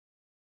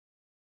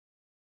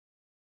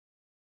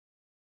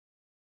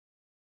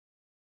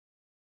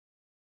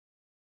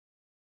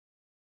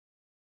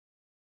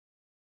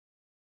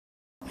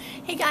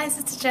Hey guys,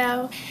 it's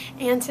Jo,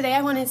 and today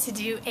I wanted to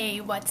do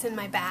a what's in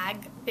my bag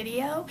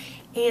video,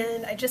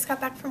 and I just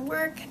got back from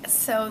work,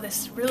 so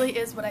this really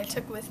is what I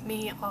took with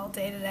me all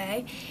day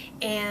today,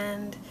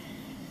 and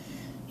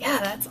yeah,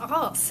 that's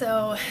all.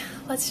 So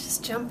let's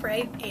just jump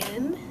right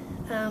in.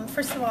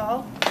 First of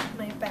all,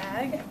 my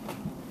bag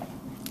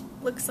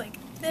looks like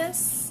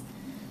this.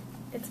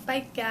 It's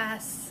bike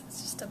gas.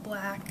 It's just a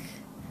black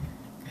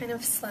kind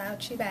of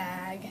slouchy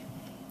bag.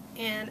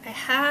 And I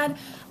had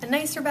a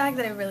nicer bag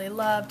that I really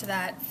loved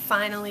that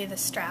finally the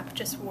strap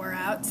just wore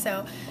out,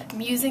 so I'm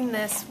using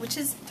this, which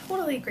is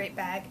totally a great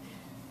bag,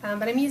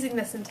 but I'm using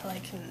this until I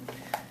can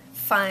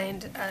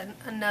find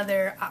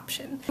another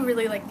option. I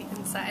really like the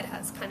inside. It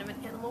has kind of an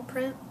animal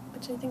print,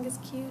 which I think is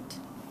cute.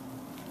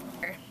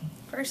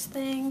 First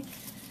thing,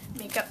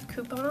 makeup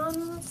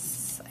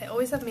coupons. I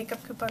always have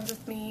makeup coupons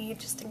with me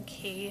just in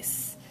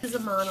case. This is a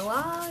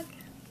monologue.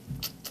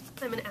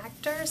 I'm an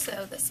actor,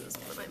 so this is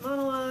one of my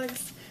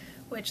monologues,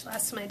 which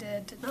last time I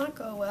did not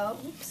go well.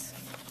 Oops,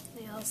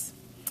 nails.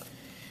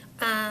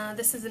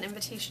 This is an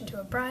invitation to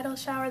a bridal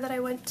shower that I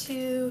went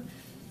to,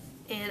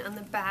 and on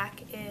the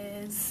back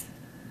is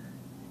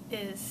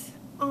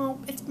oh,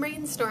 it's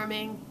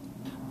brainstorming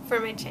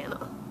for my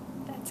channel.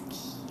 That's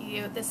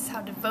cute. This is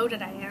how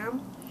devoted I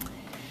am.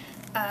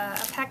 A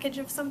package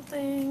of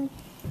something,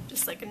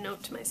 just like a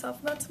note to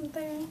myself about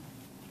something.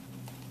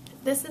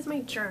 This is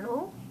my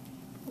journal,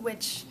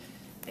 which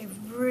I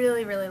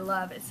really, really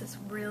love. It's this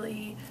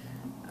really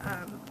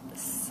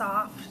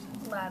soft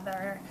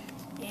leather,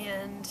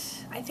 and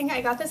I think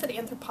I got this at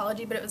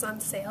Anthropology, but it was on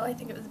sale. I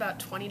think it was about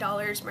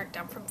 $20, marked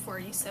down from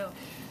 $40, so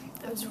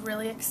I was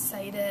really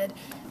excited.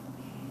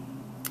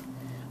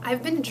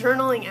 I've been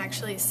journaling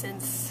actually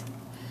since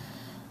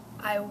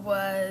I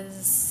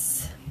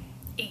was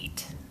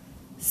 8,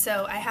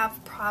 so I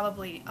have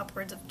probably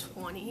upwards of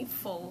 20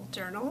 full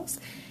journals,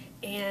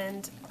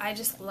 and I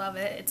just love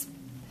it. It's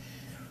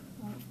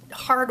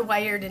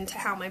hardwired into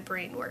how my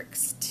brain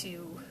works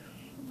to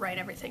write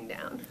everything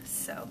down.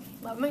 So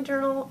love my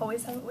journal,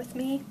 always have it with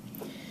me.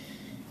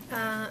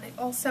 I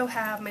also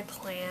have my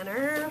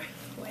planner,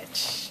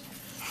 which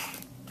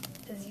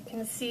as you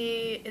can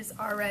see is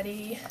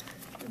already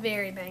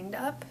very banged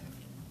up,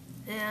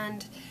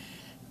 and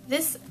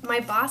this, my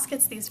boss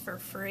gets these for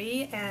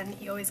free and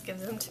he always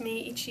gives them to me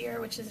each year,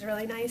 which is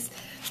really nice.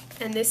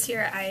 And this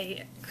year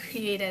I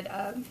created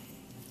a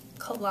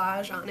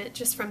collage on it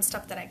just from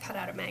stuff that I cut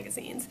out of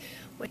magazines.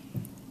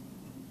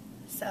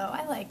 So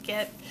I like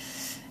it,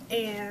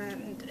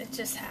 and it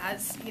just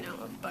has, you know,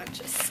 a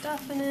bunch of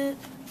stuff in it.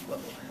 Whoa,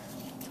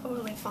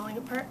 totally falling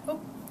apart. Oh,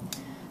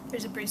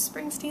 there's a Bruce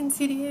Springsteen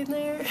CD in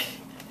there.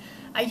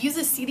 I use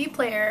a CD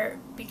player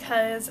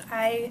because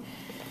I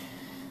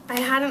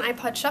had an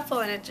iPod Shuffle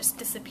and it just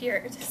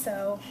disappeared,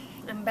 so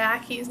I'm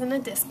back using a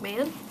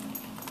Discman.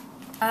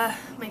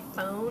 My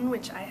phone,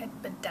 which I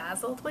had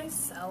bedazzled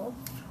myself.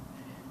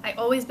 I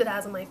always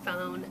bedazzle my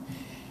phone,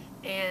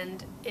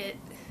 and it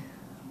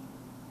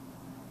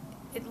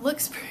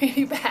looks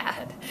pretty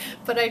bad,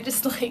 but I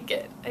just like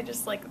it. I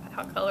just like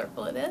how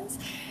colorful it is.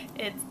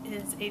 It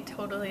is a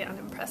totally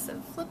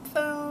unimpressive flip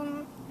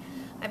phone.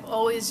 I've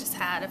always just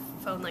had a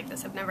phone like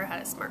this. I've never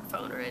had a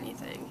smartphone or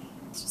anything.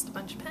 It's just a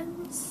bunch of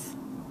pens.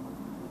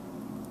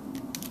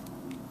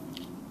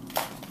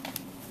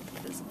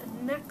 This is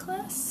a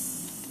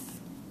necklace.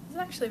 It's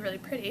actually really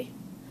pretty.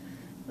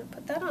 I'm gonna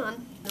put that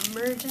on.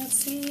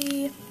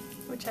 Emergency,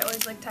 which I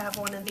always like to have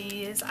one of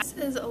these. This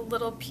is a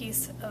little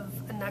piece of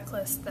a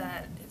necklace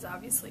that is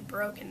obviously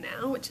broken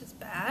now, which is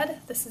bad.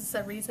 This is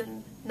a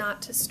reason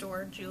not to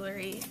store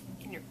jewelry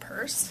in your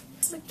purse.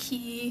 This is a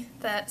key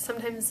that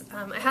sometimes,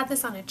 I had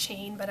this on a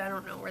chain, but I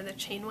don't know where the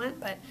chain went,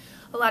 but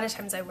a lot of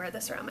times I wear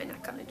this around my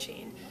neck on a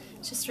chain.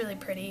 It's just really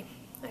pretty.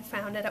 I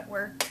found it at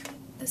work.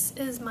 This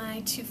is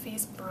my Too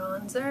Faced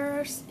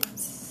bronzer in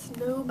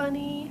Snow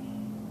Bunny,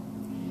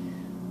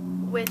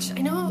 which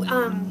I know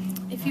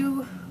if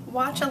you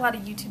watch a lot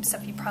of YouTube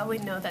stuff, you probably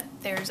know that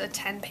there's a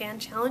 10-pan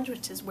challenge,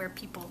 which is where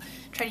people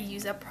try to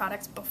use up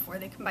products before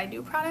they can buy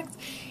new products.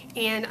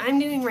 And I'm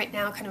doing right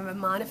now kind of a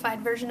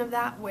modified version of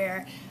that,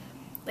 where,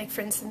 like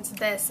for instance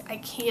this, I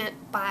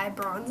can't buy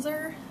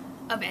bronzer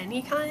of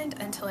any kind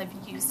until I've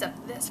used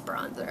up this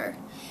bronzer.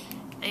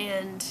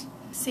 And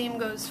same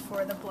goes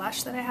for the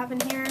blush that I have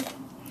in here.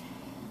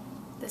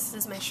 This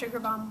is my Sugar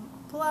Bomb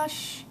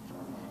blush.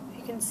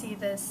 You can see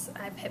this,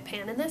 I've hit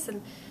pan in this,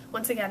 and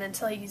once again,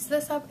 until I use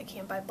this up, I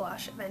can't buy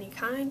blush of any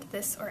kind,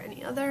 this or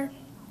any other.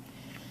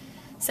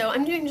 So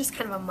I'm doing just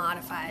kind of a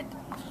modified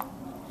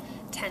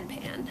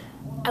 10-pan.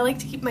 I like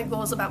to keep my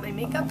goals about my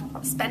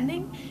makeup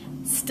spending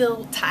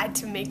still tied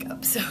to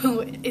makeup,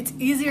 so it's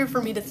easier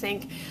for me to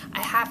think I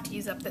have to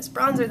use up this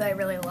bronzer that I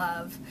really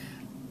love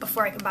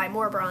before I can buy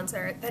more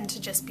bronzer than to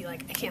just be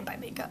like, I can't buy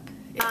makeup.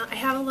 I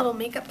have a little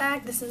makeup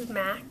bag. This is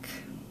MAC.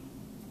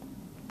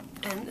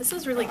 And this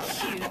is really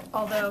cute,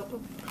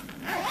 although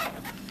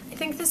I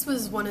think this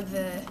was one of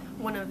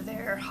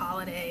their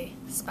holiday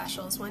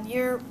specials one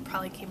year.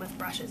 Probably came with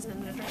brushes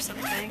in it or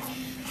something.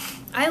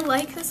 I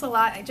like this a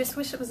lot. I just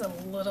wish it was a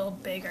little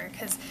bigger,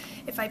 because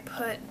if I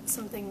put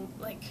something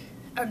like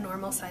a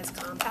normal size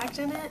compact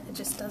in it, it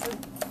just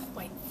doesn't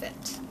quite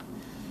fit.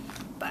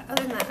 But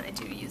other than that, I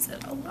do use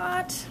it a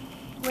lot.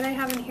 What I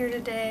have in here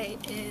today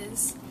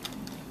is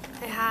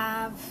I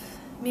have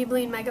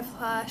Maybelline Mega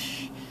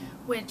Flush,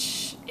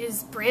 which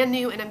is brand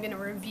new, and I'm going to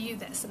review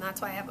this, and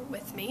that's why I have it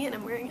with me, and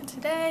I'm wearing it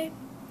today.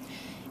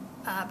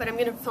 But I'm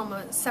going to film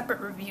a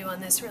separate review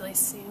on this really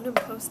soon and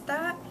post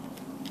that.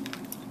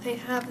 I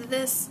have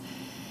this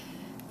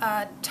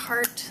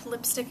Tarte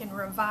lipstick in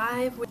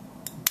Revive with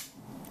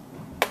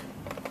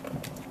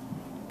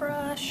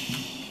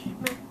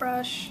MAC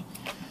brush.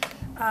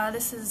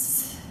 This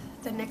is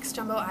the NYX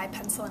Jumbo Eye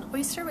Pencil in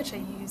Oyster, which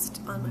I used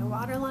on my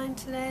waterline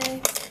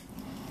today.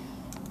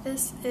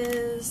 This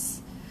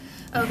is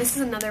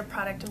another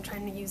product I'm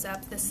trying to use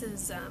up. This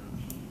is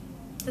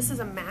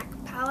a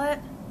MAC palette,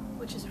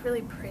 which is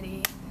really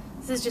pretty.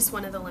 This is just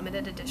one of the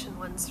limited edition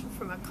ones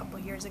from a couple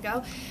years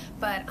ago,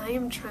 but I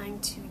am trying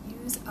to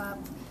use up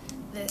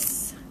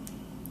this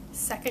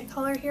second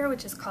color here,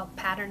 which is called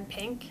Pattern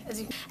Pink.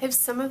 I have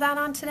some of that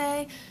on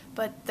today,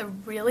 but the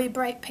really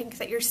bright pink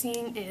that you're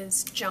seeing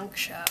is Junk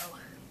Show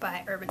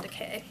by Urban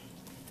Decay.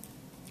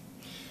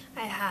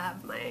 I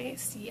have my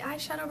C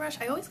eyeshadow brush.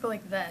 I always go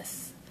like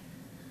this.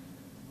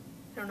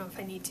 I don't know if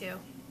I need to.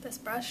 This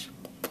brush.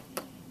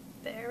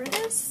 There it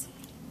is.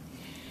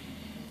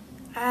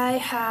 I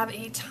have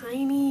a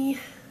tiny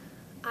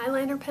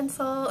eyeliner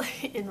pencil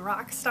in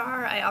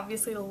Rockstar. I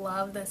obviously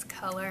love this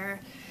color.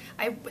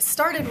 I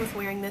started with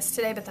wearing this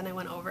today, but then I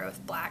went over it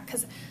with black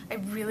because I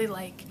really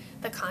like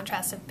the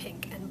contrast of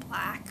pink and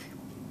black.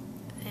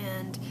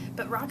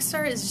 But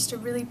Rockstar is just a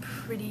really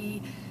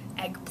pretty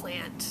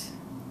eggplant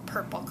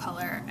purple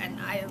color, and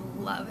I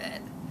love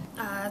it.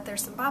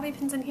 There's some bobby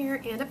pins in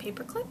here and a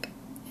paper clip,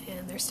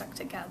 and they're stuck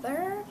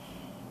together.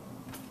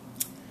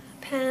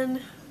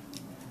 Pen.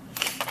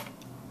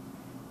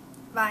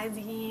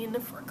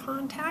 Visine for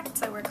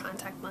contacts. I wear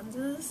contact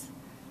lenses.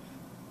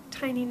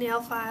 Tiny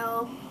nail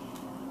file.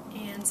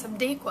 And some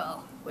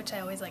Dayquil, which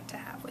I always like to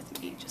have with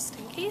me just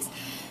in case.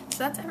 So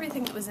that's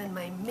everything that was in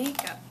my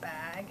makeup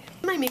bag.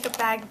 My makeup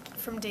bag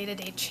from day to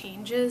day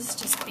changes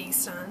just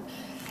based on,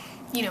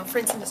 you know, for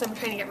instance, I'm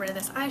trying to get rid of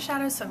this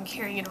eyeshadow, so I'm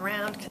carrying it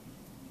around.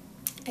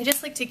 I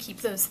just like to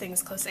keep those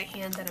things close at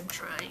hand that I'm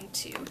trying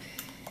to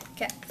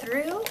get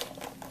through.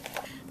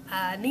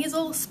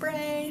 Nasal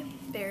spray,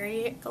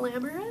 very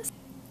glamorous.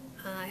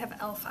 I have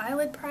e.l.f.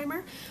 eyelid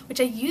primer, which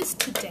I used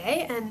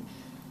today, and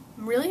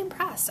I'm really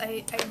impressed.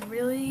 I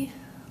really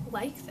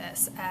like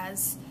this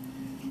as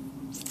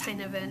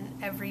kind of an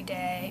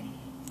everyday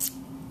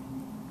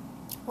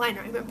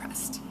liner. I'm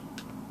impressed.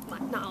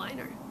 Not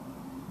liner.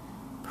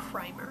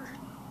 Primer.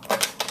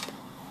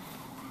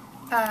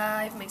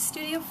 I have my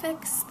Studio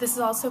Fix. This is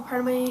also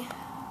part of my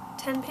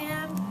 10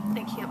 pan.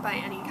 I can't buy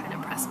any kind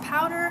of pressed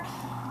powder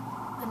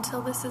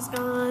until this is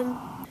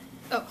gone.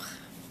 Oh,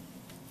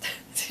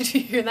 did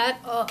you hear that?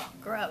 Oh,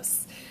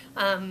 gross.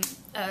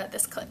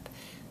 This clip.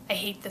 I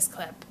hate this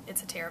clip.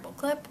 It's a terrible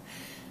clip.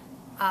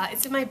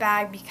 It's in my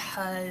bag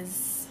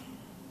because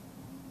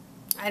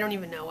I don't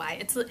even know why.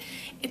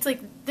 It's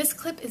like this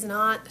clip is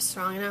not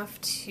strong enough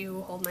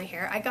to hold my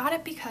hair. I got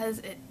it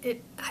because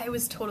I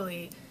was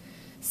totally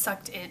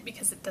sucked in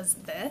because it does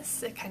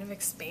this. It kind of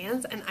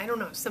expands, and I don't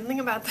know, something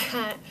about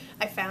that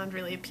I found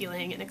really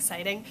appealing and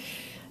exciting.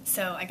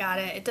 So I got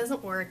it. It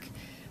doesn't work.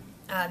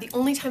 The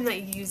only time that I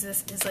use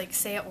this is like,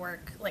 say at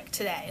work, like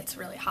today, it's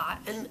really hot,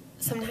 and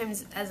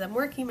sometimes as I'm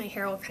working, my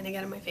hair will kind of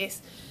get in my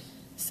face.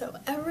 So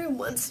every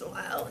once in a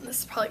while, and this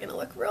is probably gonna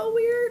look real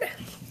weird,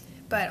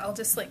 but I'll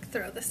just like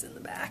throw this in the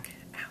back.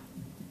 Ow.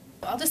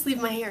 I'll just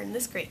leave my hair in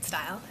this great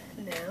style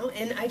now,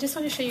 and I just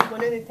want to show you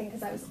one other thing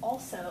because I was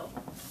also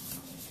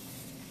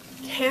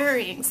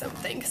carrying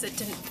something because it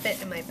didn't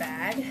fit in my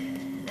bag,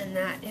 and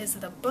that is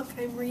the book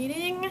I'm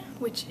reading,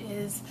 which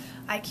is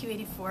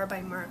IQ84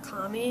 by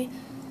Murakami.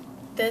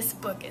 This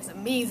book is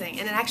amazing,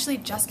 and it actually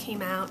just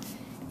came out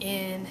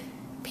in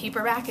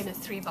paperback in a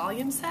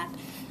 3-volume set.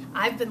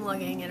 I've been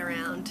lugging it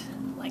around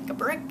like a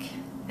brick,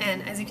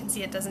 and as you can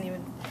see, it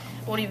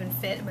won't even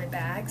fit in my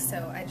bag,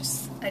 so I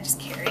just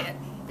carry it.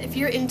 If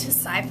you're into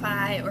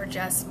sci-fi or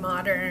just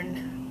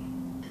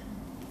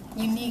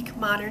unique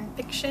modern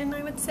fiction,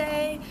 I would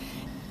say,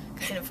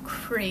 kind of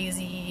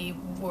crazy,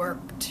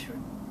 warped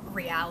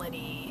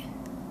reality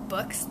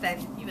books, then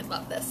you would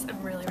love this.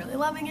 I'm really, really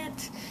loving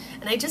it.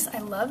 And I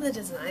love the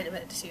design of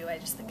it too. I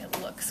just think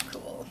it looks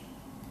cool.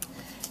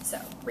 So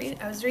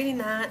I was reading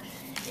that,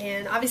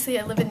 and obviously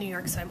I live in New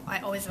York, so I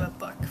always have a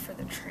book for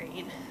the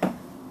train,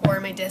 or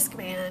my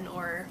Discman,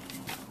 or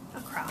a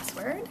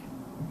crossword,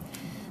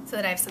 so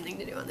that I have something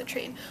to do on the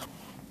train.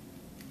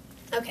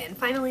 Okay, and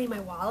finally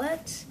my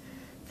wallet.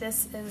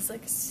 This is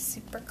like a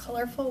super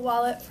colorful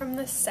wallet from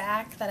the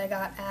Sack that I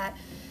got at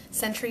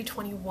Century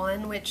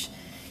 21, which,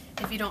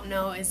 if you don't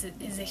know, is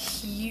a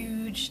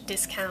huge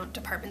discount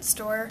department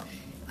store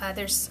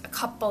There's a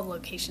couple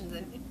locations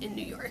in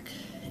New York,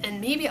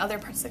 and maybe other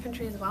parts of the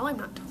country as well. I'm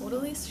not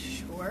totally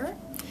sure.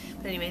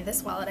 But anyway,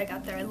 this wallet I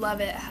got there, I love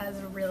it. It has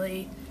a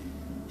really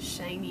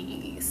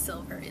shiny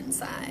silver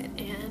inside.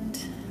 And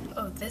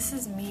oh, this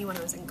is me when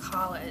I was in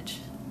college.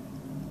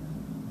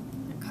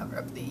 I'm gonna cover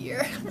up the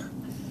year.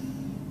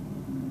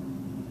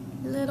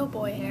 Little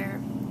boy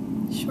hair.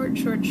 Short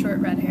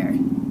red hair.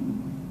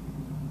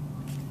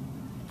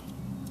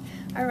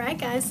 Alright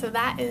guys, so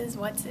that is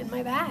what's in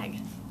my bag.